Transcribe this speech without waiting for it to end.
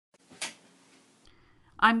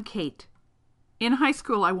I'm Kate. In high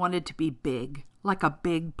school, I wanted to be big, like a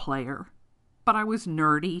big player. But I was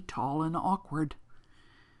nerdy, tall, and awkward.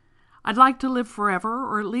 I'd like to live forever,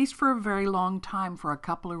 or at least for a very long time, for a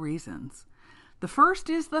couple of reasons. The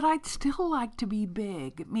first is that I'd still like to be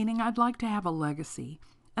big, meaning I'd like to have a legacy.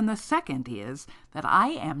 And the second is that I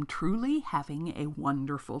am truly having a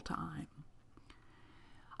wonderful time.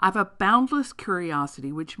 I've a boundless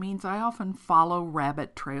curiosity, which means I often follow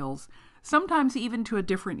rabbit trails, sometimes even to a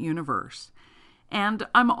different universe. And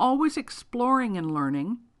I'm always exploring and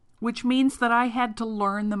learning, which means that I had to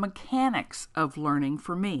learn the mechanics of learning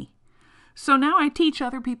for me. So now I teach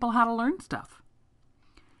other people how to learn stuff.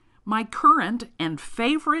 My current and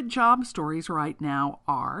favorite job stories right now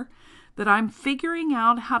are that I'm figuring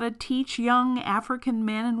out how to teach young African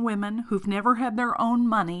men and women who've never had their own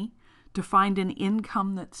money to find an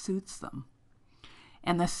income that suits them.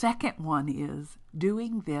 And the second one is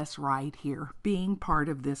doing this right here, being part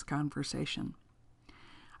of this conversation.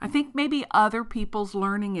 I think maybe other people's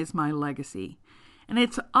learning is my legacy. And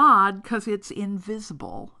it's odd because it's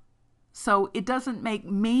invisible. So it doesn't make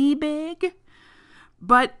me big.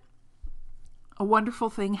 But a wonderful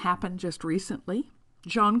thing happened just recently.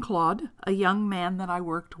 Jean-Claude, a young man that I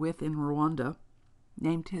worked with in Rwanda,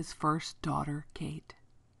 named his first daughter Kate.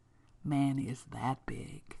 Man, is that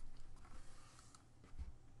big.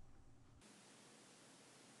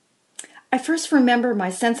 I first remember my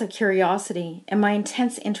sense of curiosity and my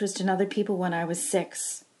intense interest in other people when I was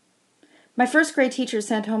 6. My first grade teacher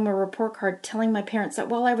sent home a report card telling my parents that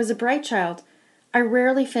while I was a bright child, I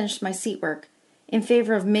rarely finished my seat work in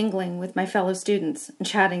favor of mingling with my fellow students and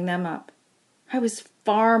chatting them up. I was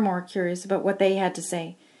far more curious about what they had to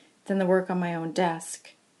say than the work on my own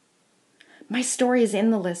desk. My story is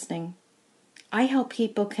in the listening. I help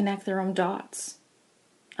people connect their own dots.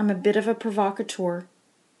 I'm a bit of a provocateur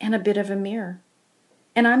and a bit of a mirror.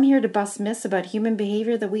 And I'm here to bust myths about human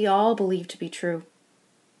behavior that we all believe to be true.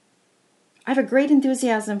 I have a great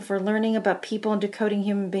enthusiasm for learning about people and decoding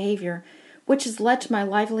human behavior, which has led to my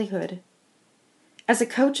livelihood. As a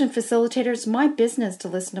coach and facilitator, it's my business to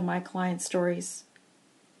listen to my clients' stories.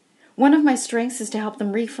 One of my strengths is to help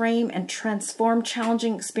them reframe and transform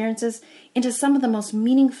challenging experiences into some of the most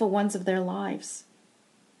meaningful ones of their lives.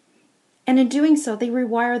 And in doing so, they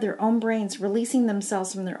rewire their own brains, releasing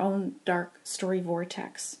themselves from their own dark story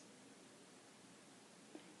vortex.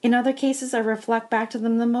 In other cases, I reflect back to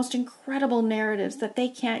them the most incredible narratives that they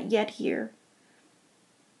can't yet hear.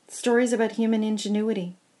 Stories about human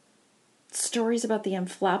ingenuity. Stories about the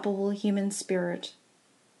unflappable human spirit.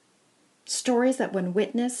 Stories that, when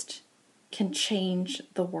witnessed, can change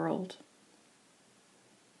the world.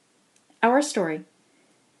 Our story.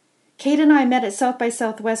 Kate and I met at South by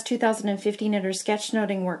Southwest 2015 at her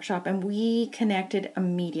sketchnoting workshop, and we connected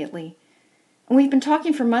immediately. And we've been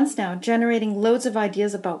talking for months now, generating loads of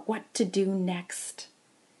ideas about what to do next.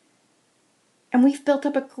 And we've built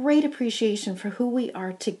up a great appreciation for who we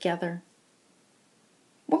are together.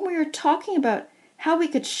 When we were talking about how we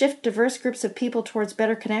could shift diverse groups of people towards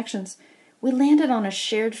better connections, we landed on a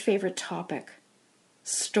shared favorite topic: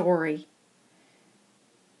 story.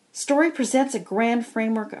 Story presents a grand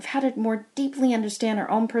framework of how to more deeply understand our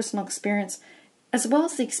own personal experience, as well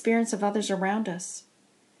as the experience of others around us.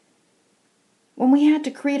 When we had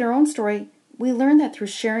to create our own story, we learned that through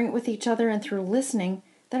sharing it with each other and through listening,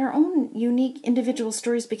 that our own unique individual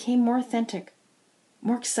stories became more authentic,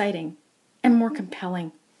 more exciting, and more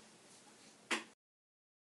compelling.